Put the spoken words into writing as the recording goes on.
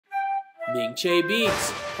Big Che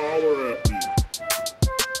Beats. Power at me.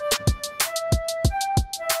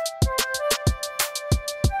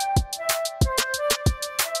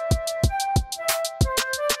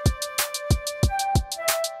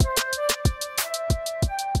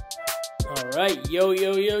 All right, yo,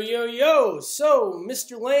 yo, yo, yo, yo. So,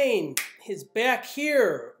 Mr. Lane is back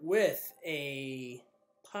here with a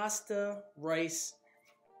pasta rice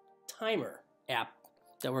timer app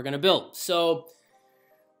that we're going to build. So,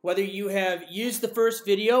 whether you have used the first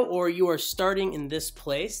video or you are starting in this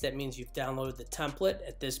place, that means you've downloaded the template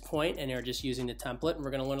at this point and you're just using the template, and we're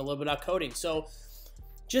going to learn a little bit about coding. So,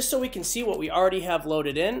 just so we can see what we already have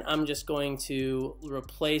loaded in, I'm just going to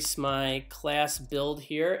replace my class build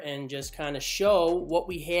here and just kind of show what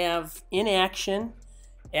we have in action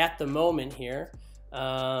at the moment here.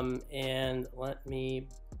 And let me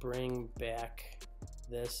bring back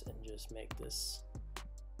this and just make this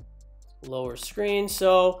lower screen.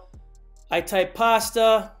 So I type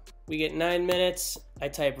pasta, we get 9 minutes. I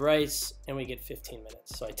type rice and we get 15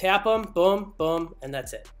 minutes. So I tap them, boom, boom, and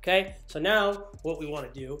that's it. Okay, so now what we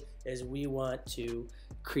want to do is we want to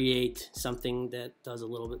create something that does a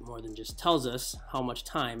little bit more than just tells us how much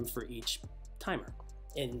time for each timer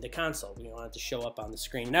in the console. We want it to show up on the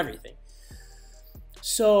screen and everything.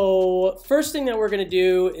 So first thing that we're going to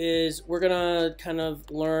do is we're going to kind of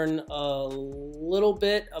learn a little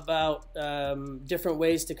bit about different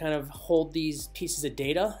ways to kind of hold these pieces of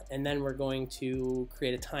data, and then we're going to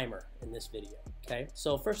create a timer in this video. Okay,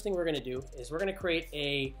 so first thing we're going to do is we're going to create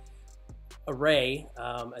a array,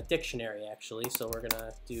 a dictionary actually. So we're going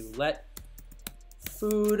to do let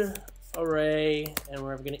food array, and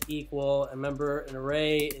we're going to equal, and remember an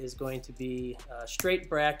array is going to be straight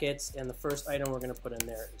brackets, and the first item we're going to put in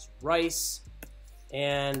there is rice,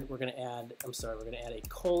 and we're going to add, we're going to add a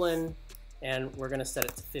colon, and we're going to set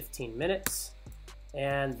it to 15 minutes,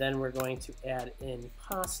 and then we're going to add in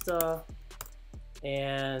pasta,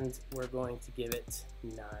 and we're going to give it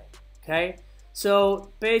 9. Okay,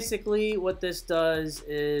 so basically what this does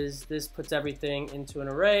is this puts everything into an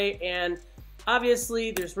array, and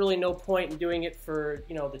obviously, there's really no point in doing it for,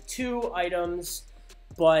 the 2 items,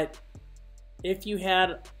 but if you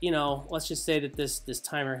had, let's just say that this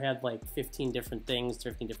timer had like 15 different things,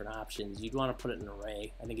 15 different options, you'd want to put it in an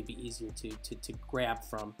array. I think it'd be easier to grab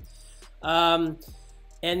from. And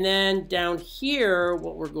then down here,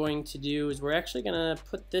 what we're going to do is we're actually going to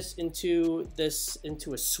put this into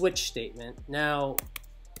a switch statement. Now,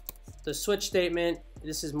 the switch statement,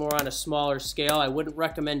 this is more on a smaller scale. I wouldn't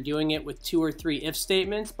recommend doing it with 2 or 3 if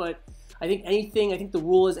statements, but I think the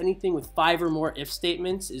rule is anything with 5 or more if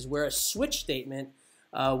statements is where a switch statement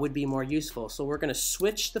would be more useful. So we're going to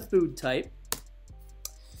switch the food type.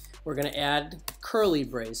 We're going to add curly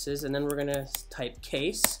braces, and then we're going to type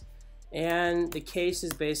case. And the case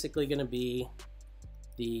is basically going to be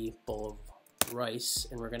the bowl of rice.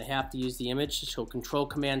 And we're going to have to use the image. So Control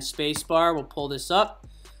Command Spacebar will pull this up.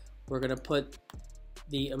 We're going to put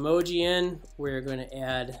the emoji in, we're going to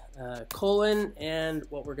add a colon, and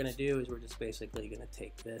what we're going to do is we're just basically going to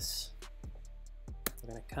take this, we're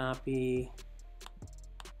going to copy,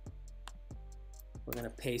 we're going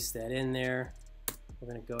to paste that in there, we're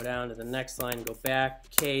going to go down to the next line, go back,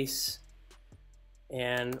 case,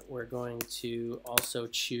 and we're going to also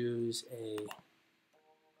choose a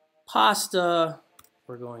pasta,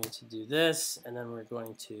 we're going to do this, and then we're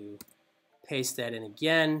going to paste that in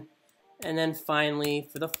again. And then finally,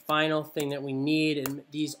 for the final thing that we need, and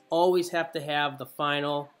these always have to have the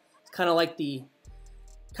final, it's kind of like the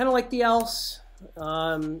else,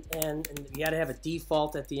 and you got to have a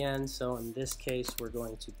default at the end. So in this case, we're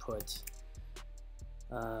going to put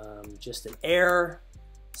just an error,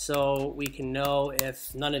 so we can know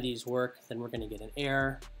if none of these work, then we're going to get an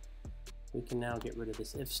error. We can now get rid of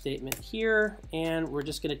this if statement here, and we're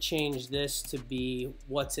just going to change this to be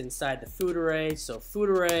what's inside the food array. So food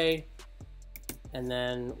array. And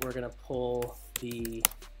then we're going to pull the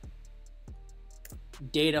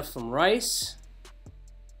data from rice.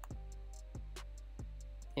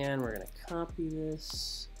 And we're going to copy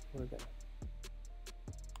this. We're going to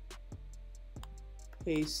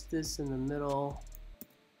paste this in the middle.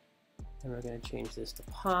 And we're going to change this to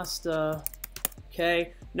pasta.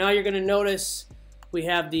 Okay, now you're going to notice we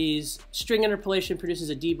have these string interpolation produces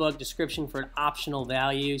a debug description for an optional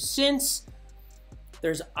value. Since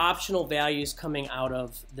there's optional values coming out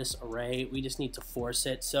of this array, we just need to force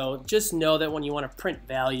it. So just know that when you want to print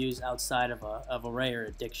values outside of an array or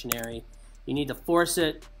a dictionary, you need to force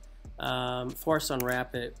it, force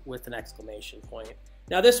unwrap it with an exclamation point.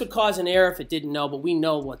 Now this would cause an error if it didn't know, but we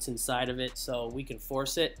know what's inside of it, so we can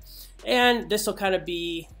force it. And this will kind of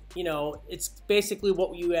be, you know, it's basically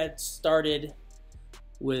what you had started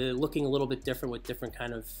with, looking a little bit different with different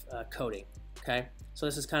kind of coding, okay? So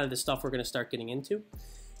this is kind of the stuff we're gonna start getting into.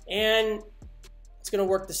 And it's gonna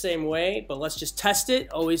work the same way, but let's just test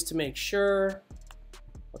it, always to make sure.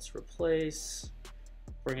 Let's replace,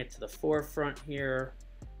 bring it to the forefront here,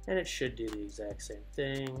 and it should do the exact same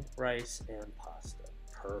thing, rice and pasta.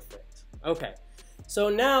 Perfect. Okay, so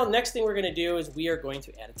now next thing we're gonna do is we are going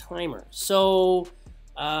to add a timer. So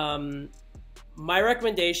my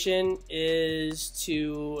recommendation is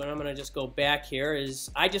to, and I'm gonna just go back here,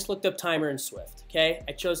 is I just looked up timer in Swift, okay?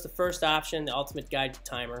 I chose the first option, the ultimate guide to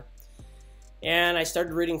timer, and I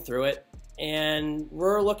started reading through it, and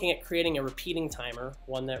we're looking at creating a repeating timer,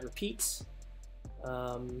 one that repeats,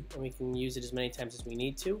 and we can use it as many times as we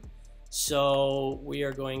need to. So we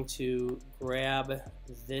are going to grab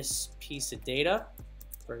this piece of data.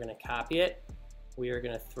 We're going to copy it. We are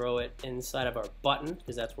going to throw it inside of our button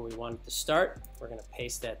because that's where we want it to start. We're going to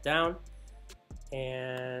paste that down.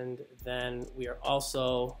 And then we are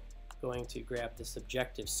also going to grab this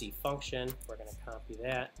Objective-C function. We're going to copy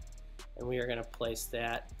that. And we are going to place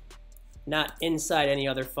that not inside any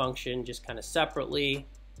other function, just kind of separately.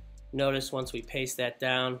 Notice once we paste that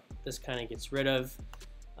down, this kind of gets rid of.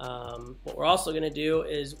 What we're also going to do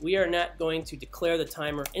is we are not going to declare the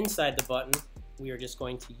timer inside the button. We are just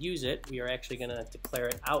going to use it. We are actually going to declare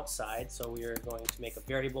it outside. So we are going to make a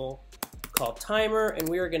variable called timer, and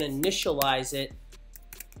we are going to initialize it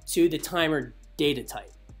to the timer data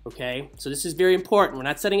type. Okay, so this is very important. We're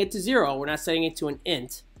not setting it to 0. We're not setting it to an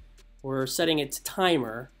int. We're setting it to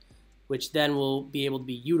timer, which then will be able to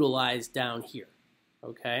be utilized down here.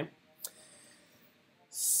 Okay.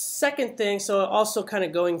 Second thing, so also kind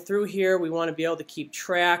of going through here, we want to be able to keep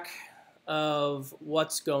track of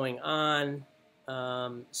what's going on.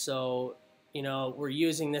 So, you know, we're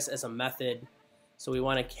using this as a method. So we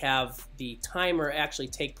want to have the timer actually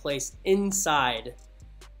take place inside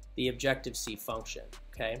the Objective-C function,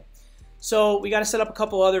 okay? So we got to set up a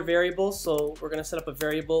couple other variables. So we're going to set up a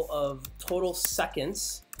variable of total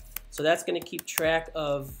seconds. So that's going to keep track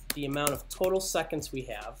of the amount of total seconds we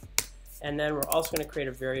have. And then we're also going to create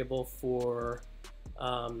a variable for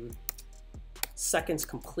seconds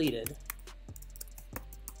completed,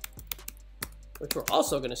 which we're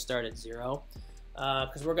also going to start at 0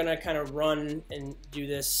 because we're going to kind of run and do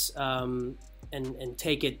this and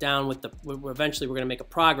take it down with the, eventually we're going to make a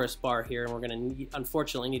progress bar here, and we're going to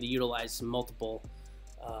unfortunately need to utilize some multiple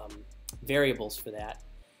variables for that.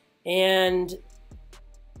 And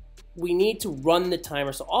we need to run the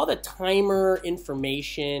timer. So all the timer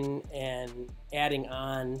information and adding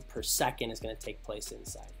on per second is going to take place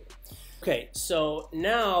inside here. Okay, so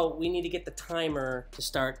now we need to get the timer to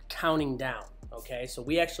start counting down. Okay, so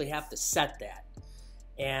we actually have to set that.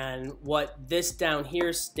 And what this down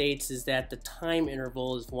here states is that the time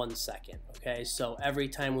interval is 1 second. Okay, so every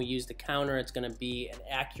time we use the counter, it's going to be an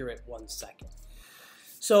accurate 1 second.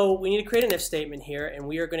 So we need to create an if statement here, and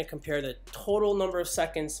we are going to compare the total number of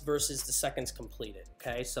seconds versus the seconds completed.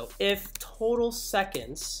 Okay, so if total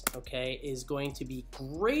seconds, okay, is going to be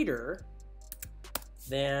greater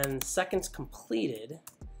than seconds completed,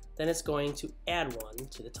 then it's going to add 1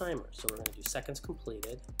 to the timer. So we're going to do seconds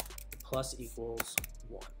completed plus equals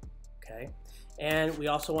 1. Okay, and we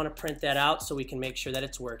also want to print that out so we can make sure that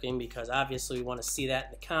it's working, because obviously we want to see that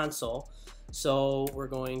in the console. So we're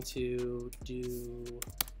going to do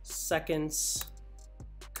seconds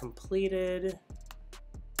completed,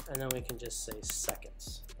 and then we can just say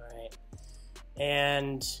seconds. All right,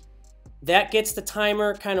 and that gets the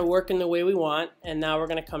timer kind of working the way we want. And now we're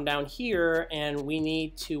going to come down here, and we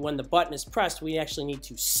need to, when the button is pressed, we actually need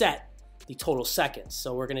to set the total seconds.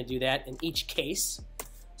 So we're going to do that in each case.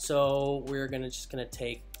 So we're just going to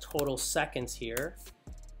take total seconds here,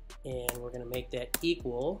 and we're going to make that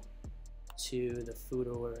equal to the food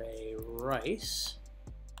array rice.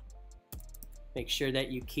 Make sure that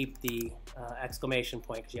you keep the exclamation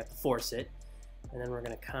point because you have to force it. And then we're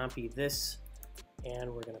going to copy this, and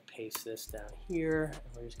we're going to paste this down here.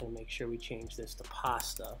 And we're just going to make sure we change this to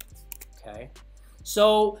pasta. Okay.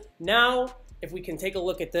 So now if we can take a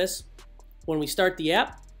look at this, when we start the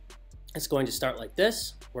app, it's going to start like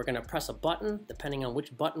this. We're going to press a button. Depending on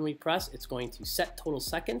which button we press, it's going to set total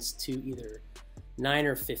seconds to either 9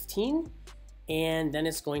 or 15, and then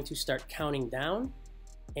it's going to start counting down,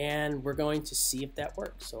 and we're going to see if that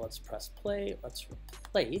works. So let's press play, let's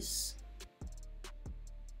replace.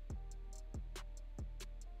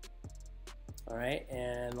 All right,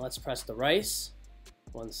 and let's press the rice,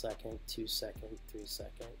 1 second, 2 second, 3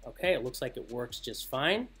 second. Okay, it looks like it works just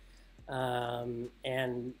fine.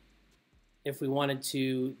 And if we wanted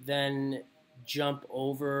to then jump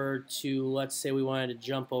over to, let's say we wanted to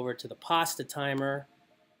jump over to the pasta timer,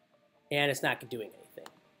 and it's not doing anything.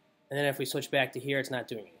 And then if we switch back to here, it's not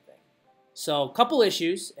doing anything. So a couple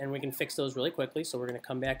issues, and we can fix those really quickly. So we're going to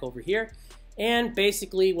come back over here. And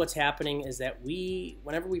basically what's happening is that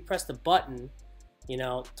whenever we press the button, you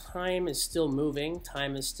know, time is still moving,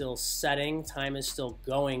 time is still setting, time is still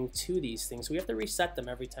going to these things. So we have to reset them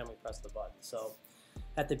every time we press the button. So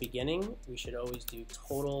at the beginning, we should always do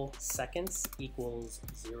total seconds equals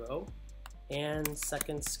 0, and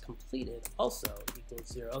seconds completed also equals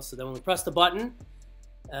 0. So then when we press the button,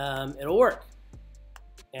 it'll work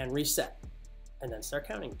and reset and then start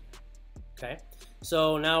counting again. Okay,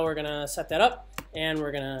 so now we're gonna set that up and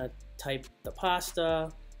we're gonna type the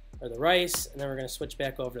pasta or the rice, and then we're gonna switch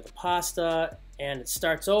back over to the pasta, and it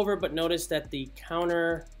starts over, but notice that the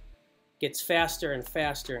counter gets faster and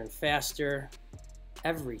faster and faster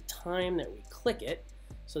every time that we click it.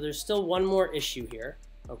 So there's still one more issue here,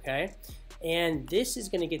 okay? And this is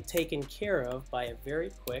gonna get taken care of by a very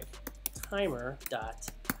quick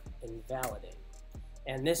timer.invalidate.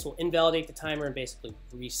 And this will invalidate the timer and basically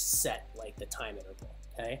reset like the time interval,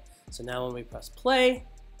 okay? So now when we press play,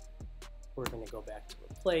 we're gonna go back to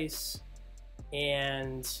replace,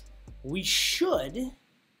 and we should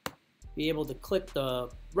be able to click the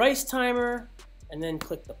rice timer and then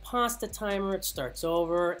click the pasta timer. It starts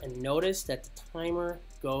over, and notice that the timer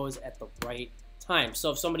goes at the right time. So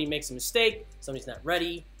if somebody makes a mistake, somebody's not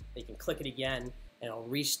ready, they can click it again and it'll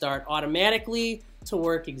restart automatically to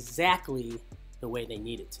work exactly the way they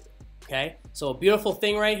need it to. Okay, so a beautiful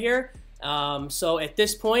thing right here. So at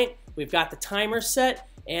this point, we've got the timer set,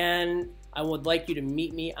 and I would like you to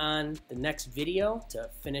meet me on the next video to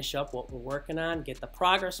finish up what we're working on, get the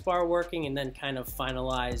progress bar working, and then kind of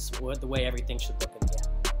finalize the way everything should look in the end.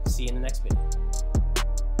 See you in the next video.